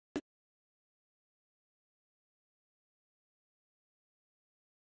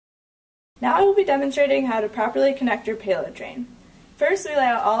Now I will be demonstrating how to properly connect your payload train. First, we lay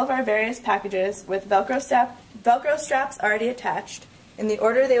out all of our various packages with Velcro straps already attached in the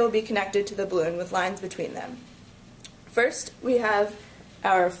order they will be connected to the balloon with lines between them. First, we have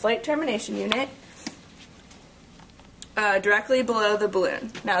our flight termination unit directly below the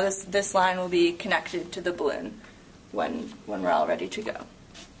balloon. Now this line will be connected to the balloon when we're all ready to go.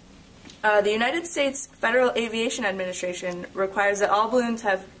 The United States Federal Aviation Administration requires that all balloons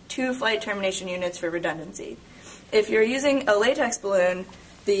have 2 flight termination units for redundancy. If you're using a latex balloon,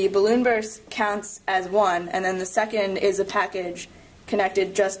 the balloon burst counts as 1, and then the second is a package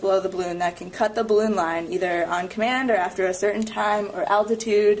connected just below the balloon that can cut the balloon line either on command or after a certain time or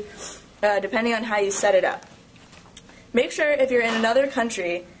altitude, depending on how you set it up. Make sure if you're in another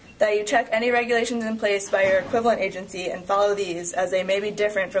country that you check any regulations in place by your equivalent agency and follow these, as they may be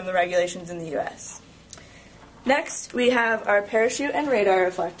different from the regulations in the U.S. Next, we have our parachute and radar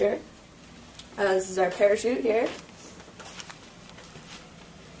reflector. This is our parachute here,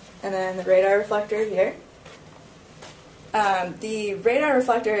 and then the radar reflector here. The radar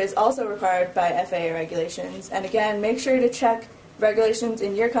reflector is also required by FAA regulations, and again, make sure to check regulations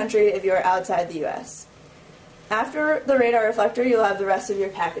in your country if you are outside the U.S. After the radar reflector, you'll have the rest of your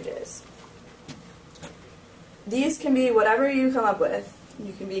packages. These can be whatever you come up with.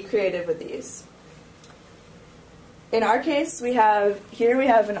 You can be creative with these. In our case, we have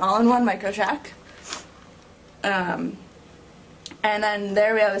an all-in-one micro track, and then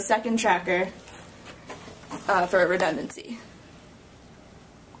there we have a second tracker for redundancy.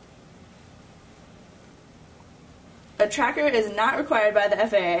 A tracker is not required by the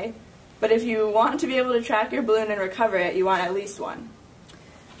FAA, but if you want to be able to track your balloon and recover it, you want at least one.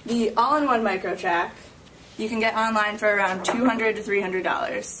 The all-in-one micro track you can get online for around $200 to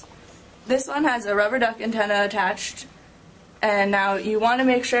 $300. This one has a rubber duck antenna attached, and now you want to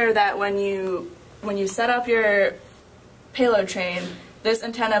make sure that when you set up your payload train, this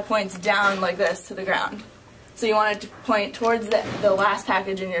antenna points down like this to the ground. So you want it to point towards the last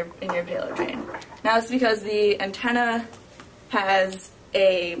package in your payload train. Now it's because the antenna has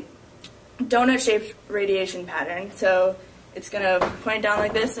a donut-shaped radiation pattern, so it's going to point down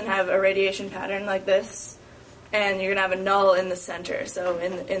like this and have a radiation pattern like this, and you're going to have a null in the center. So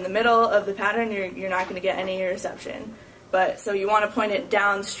in the middle of the pattern, you're not going to get any reception. So you want to point it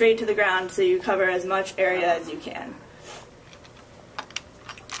down straight to the ground so you cover as much area as you can.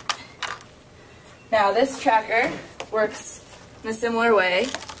 Now this tracker works in a similar way.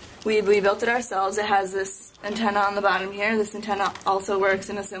 We built it ourselves. It has this antenna on the bottom here. This antenna also works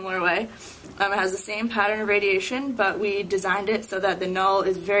in a similar way. It has the same pattern of radiation, but we designed it so that the null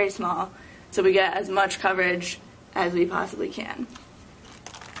is very small, so we get as much coverage as we possibly can.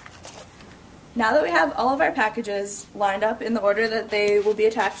 Now that we have all of our packages lined up in the order that they will be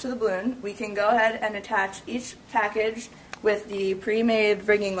attached to the balloon, we can go ahead and attach each package with the pre-made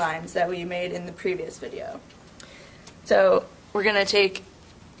rigging lines that we made in the previous video. So we're going to take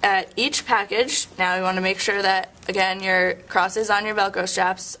at each package, now we want to make sure that, again, your crosses on your Velcro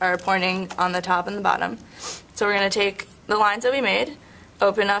straps are pointing on the top and the bottom. So we're going to take the lines that we made,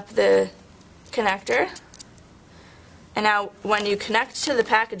 open up the connector, and now when you connect to the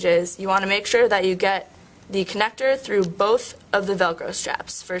packages, you want to make sure that you get the connector through both of the Velcro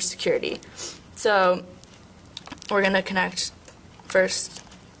straps for security. So we're going to connect first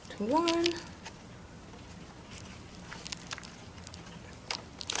to one,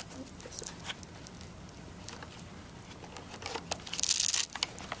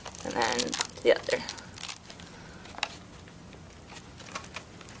 and then the other.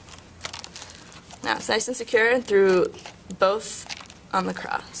 Now it's nice and secure through both on the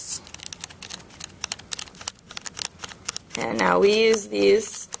cross. And now we use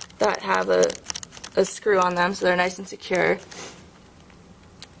these that have a screw on them, so they're nice and secure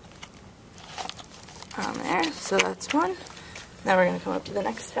on there. So that's one. Now we're going to come up to the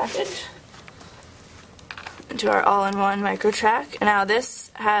next package, into our all-in-one micro track. And now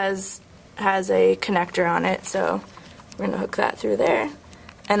this has a connector on it, so we're going to hook that through there.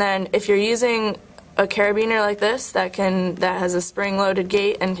 And then if you're using a carabiner like this that has a spring-loaded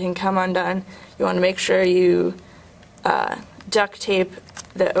gate and can come undone, you want to make sure you duct tape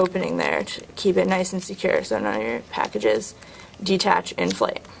the opening there to keep it nice and secure so none of your packages detach in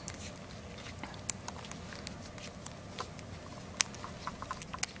flight.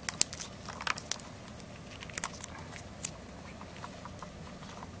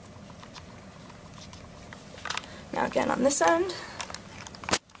 Now again on this end.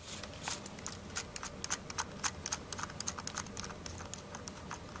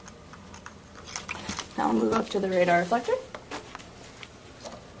 Now I'll move up to the radar reflector.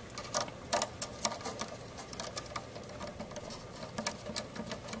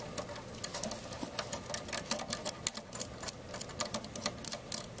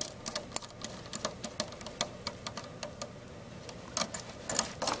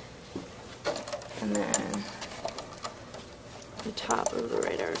 and then the top of the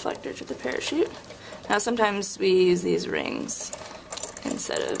radar reflector to the parachute. Now sometimes we use these rings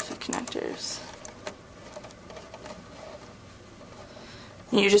instead of connectors.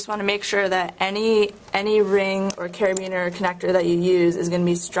 You just want to make sure that any ring or carabiner or connector that you use is going to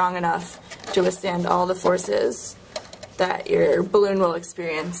be strong enough to withstand all the forces that your balloon will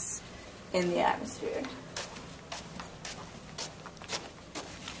experience in the atmosphere.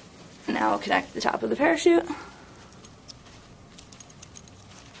 Now we'll connect the top of the parachute.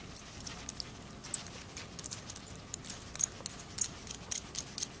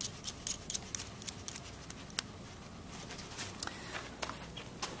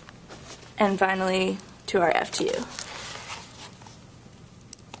 And finally to our FTU.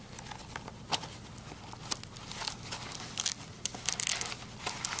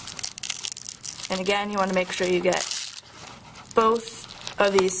 And again, you want to make sure you get both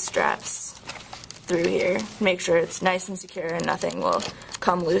of these straps through here. Make sure it's nice and secure and nothing will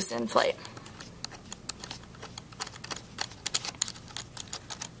come loose in flight.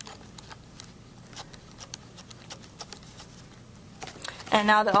 And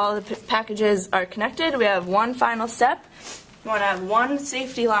now that all the packages are connected, we have one final step. You want to have one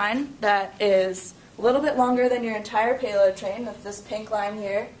safety line that is a little bit longer than your entire payload train. That's this pink line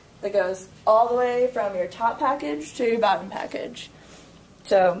here that goes all the way from your top package to your bottom package.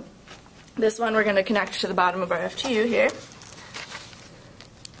 So this one we're going to connect to the bottom of our FTU here.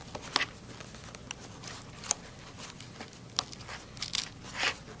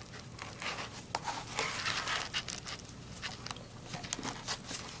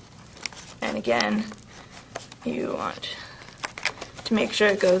 And again, you want to make sure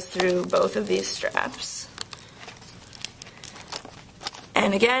it goes through both of these straps.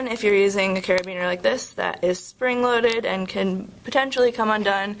 And again, if you're using a carabiner like this that is spring-loaded and can potentially come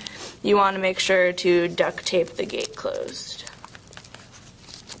undone, you want to make sure to duct tape the gate closed.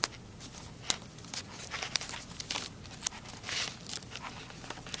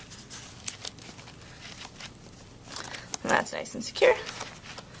 And that's nice and secure.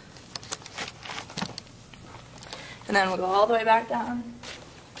 And then we'll go all the way back down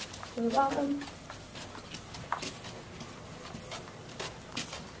to the bottom.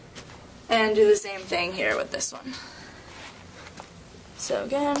 And do the same thing here with this one. So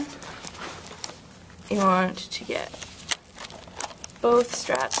again, you want to get both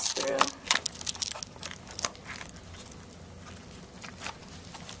straps through.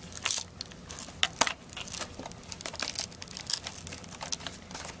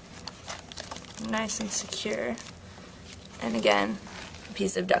 Nice and secure. And again, a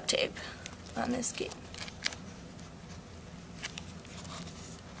piece of duct tape on this gate.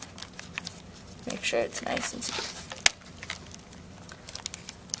 Make sure it's nice and secure.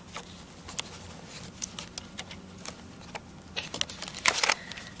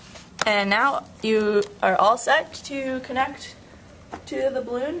 And now you are all set to connect to the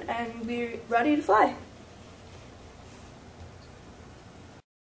balloon and be ready to fly.